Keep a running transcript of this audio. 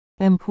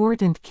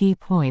Important key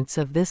points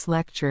of this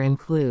lecture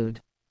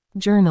include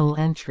journal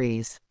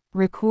entries,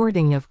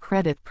 recording of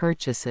credit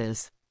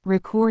purchases,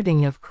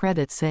 recording of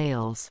credit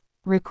sales,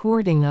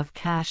 recording of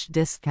cash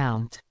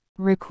discount.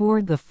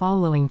 Record the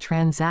following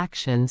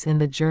transactions in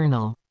the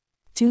journal.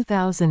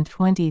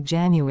 2020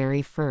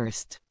 January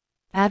 1st.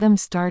 Adam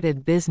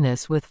started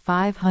business with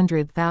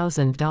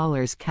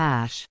 $500,000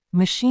 cash,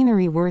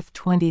 machinery worth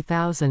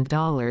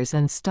 $20,000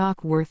 and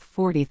stock worth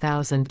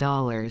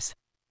 $40,000.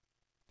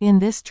 In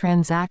this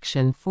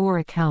transaction 4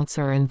 accounts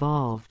are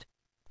involved: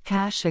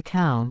 cash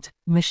account,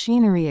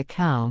 machinery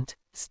account,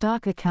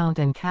 stock account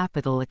and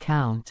capital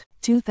account.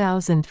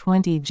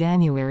 2020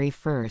 January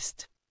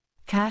 1st.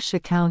 Cash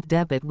account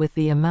debit with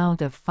the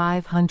amount of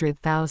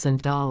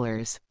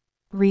 $500,000.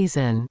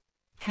 Reason: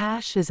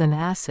 cash is an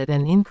asset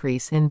and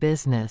increase in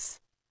business.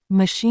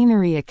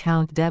 Machinery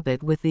account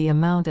debit with the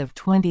amount of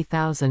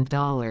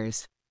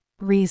 $20,000.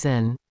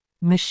 Reason: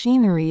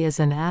 machinery is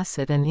an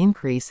asset and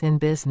increase in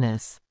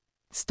business.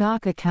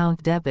 Stock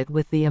account debit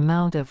with the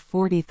amount of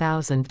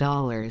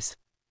 $40,000.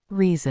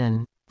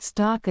 Reason: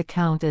 stock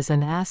account is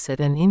an asset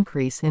and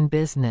increase in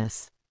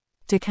business.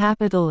 To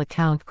capital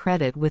account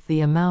credit with the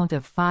amount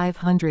of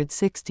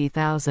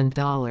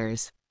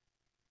 $560,000.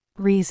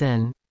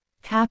 Reason: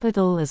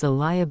 capital is a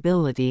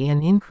liability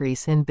and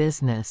increase in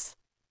business.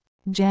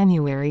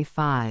 January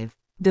 5.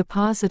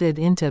 Deposited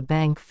into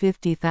bank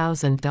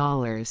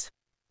 $50,000.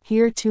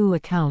 Here 2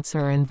 accounts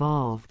are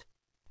involved: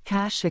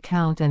 cash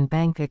account and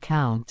bank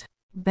account.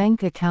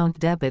 Bank account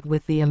debit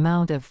with the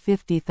amount of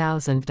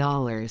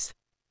 $50,000.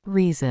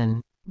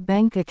 Reason: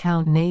 bank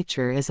account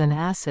nature is an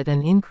asset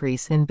and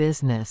increase in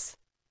business.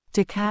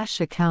 To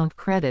cash account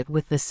credit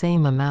with the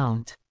same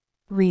amount.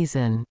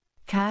 Reason: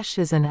 cash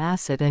is an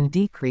asset and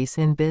decrease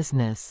in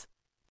business.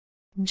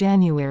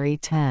 January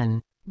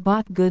 10.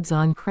 Bought goods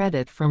on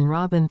credit from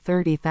Robin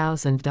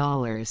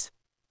 $30,000.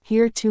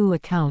 Here 2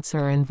 accounts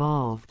are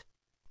involved: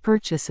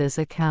 purchases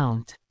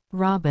account,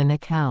 Robin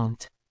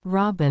account.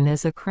 Robin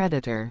is a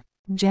creditor.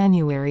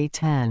 January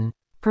 10.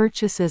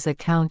 Purchases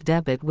account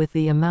debit with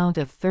the amount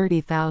of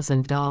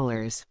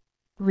 $30,000.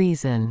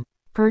 Reason: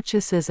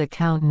 purchases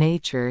account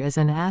nature is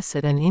an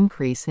asset and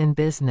increase in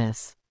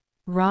business.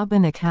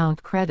 Robin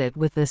account credit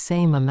with the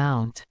same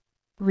amount.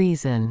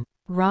 Reason: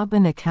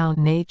 Robin account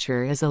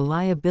nature is a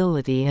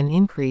liability and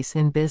increase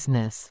in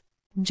business.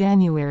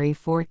 January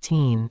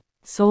 14.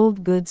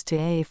 Sold goods to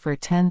A for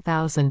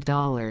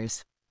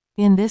 $10,000.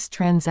 In this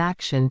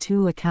transaction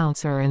 2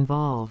 accounts are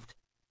involved: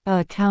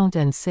 A account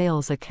and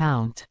sales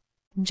account.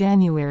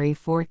 January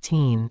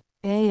 14.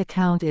 A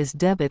account is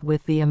debit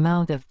with the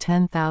amount of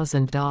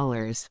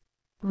 $10,000.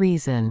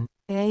 Reason: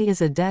 A is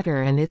a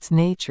debtor and its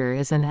nature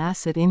is an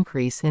asset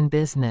increase in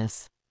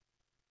business.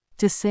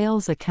 To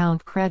sales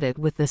account credit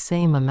with the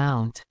same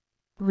amount.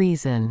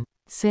 Reason: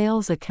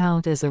 sales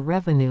account is a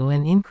revenue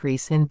and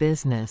increase in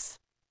business.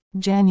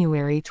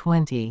 January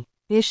 20.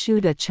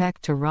 Issued a check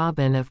to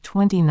Robin of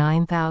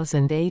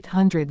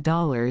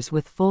 $29,800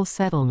 with full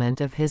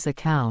settlement of his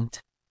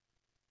account.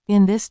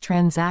 In this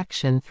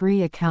transaction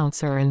 3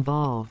 accounts are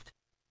involved: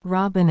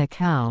 Robin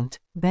account,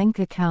 bank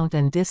account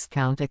and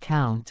discount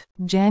account.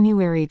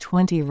 January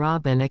 20.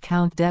 Robin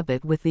account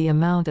debit with the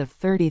amount of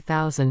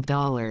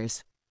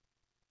 $30,000.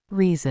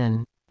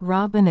 Reason: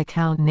 Robin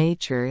account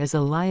nature is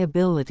a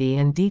liability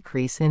and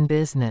decrease in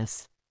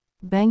business.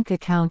 Bank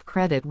account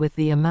credit with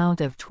the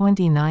amount of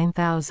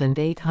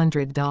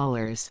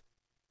 $29,800.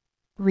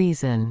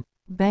 Reason: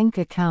 bank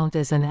account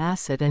is an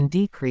asset and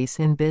decrease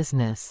in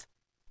business.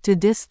 To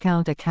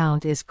discount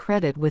account is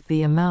credit with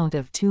the amount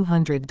of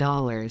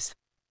 $200.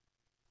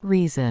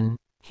 Reason: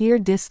 here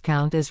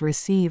discount is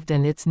received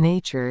and its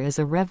nature is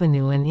a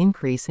revenue and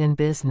increase in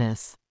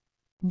business.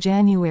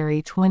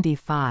 January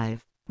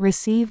 25.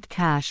 Received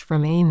cash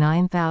from A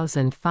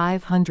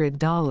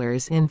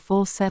 $9,500 in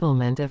full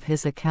settlement of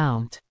his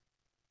account.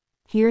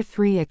 Here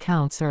 3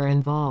 accounts are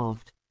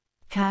involved: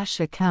 cash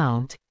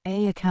account,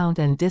 A account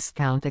and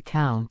discount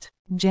account.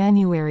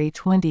 January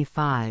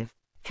 25.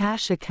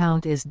 Cash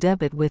account is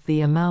debit with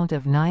the amount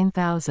of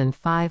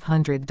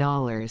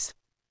 $9,500.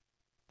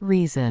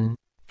 Reason: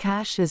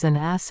 cash is an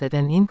asset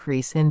and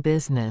increase in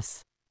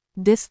business.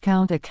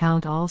 Discount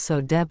account also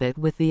debit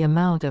with the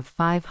amount of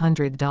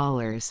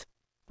 $500.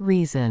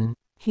 Reason: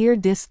 here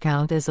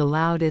discount is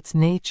allowed, its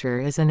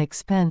nature is an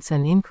expense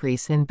and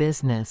increase in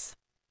business.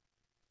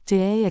 To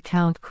A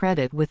account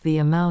credit with the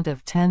amount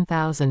of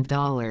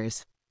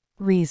 $10,000.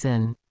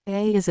 Reason: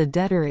 A is a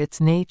debtor, its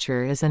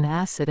nature is an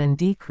asset and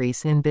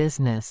decrease in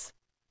business.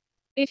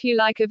 If you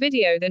like a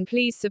video, then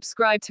please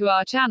subscribe to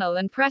our channel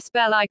and press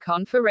bell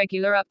icon for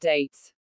regular updates.